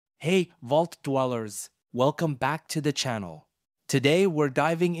Hey, Vault Dwellers, welcome back to the channel. Today we're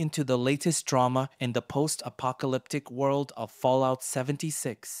diving into the latest drama in the post-apocalyptic world of Fallout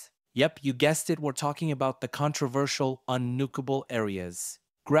 76. Yep, you guessed it, we're talking about the controversial un-nukable areas.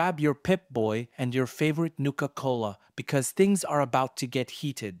 Grab your Pip-Boy and your favorite Nuka-Cola because things are about to get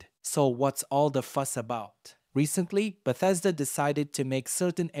heated. So what's all the fuss about? Recently, Bethesda decided to make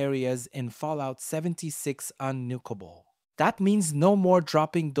certain areas in Fallout 76 un-nukable. That means no more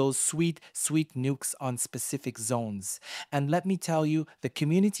dropping those sweet, sweet nukes on specific zones. And let me tell you, the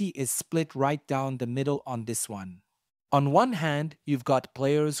community is split right down the middle on this one. On one hand, you've got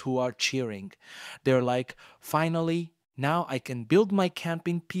players who are cheering. They're like, finally, now I can build my camp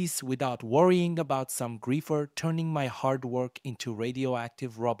in peace without worrying about some griefer turning my hard work into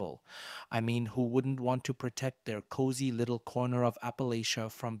radioactive rubble. I mean, who wouldn't want to protect their cozy little corner of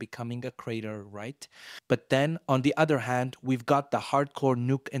Appalachia from becoming a crater, right? But then, on the other hand, we've got the hardcore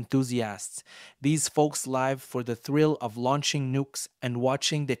nuke enthusiasts. These folks live for the thrill of launching nukes and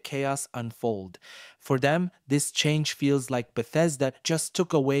watching the chaos unfold. For them, this change feels like Bethesda just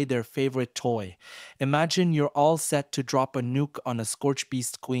took away their favorite toy. Imagine you're all set to drop a nuke on a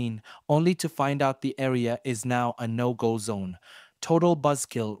Scorchbeast Queen, only to find out the area is now a no-go zone. Total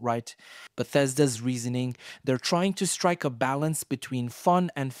buzzkill, right? Bethesda's reasoning, they're trying to strike a balance between fun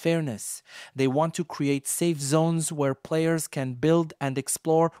and fairness. They want to create safe zones where players can build and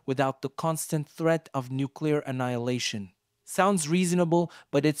explore without the constant threat of nuclear annihilation. Sounds reasonable,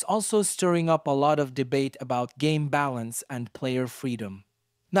 but it's also stirring up a lot of debate about game balance and player freedom.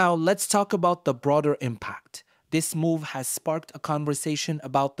 Now, let's talk about the broader impact. This move has sparked a conversation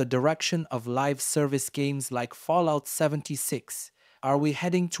about the direction of live service games like Fallout 76. Are we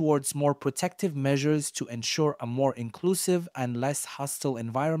heading towards more protective measures to ensure a more inclusive and less hostile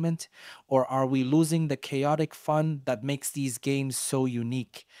environment? Or are we losing the chaotic fun that makes these games so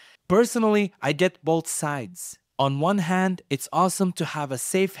unique? Personally, I get both sides. On one hand, it's awesome to have a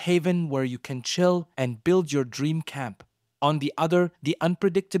safe haven where you can chill and build your dream camp. On the other, the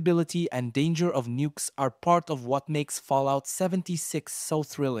unpredictability and danger of nukes are part of what makes Fallout 76 so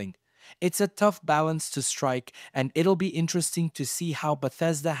thrilling. It's a tough balance to strike, and it'll be interesting to see how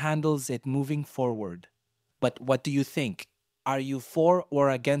Bethesda handles it moving forward. But what do you think? Are you for or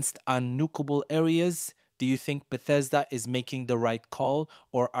against unnukable areas? Do you think Bethesda is making the right call,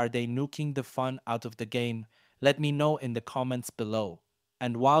 or are they nuking the fun out of the game? Let me know in the comments below.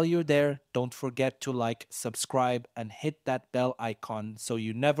 And while you're there, don't forget to like, subscribe, and hit that bell icon so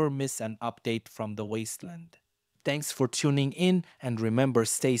you never miss an update from the wasteland. Thanks for tuning in, and remember,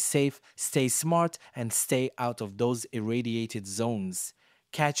 stay safe, stay smart, and stay out of those irradiated zones.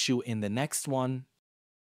 Catch you in the next one.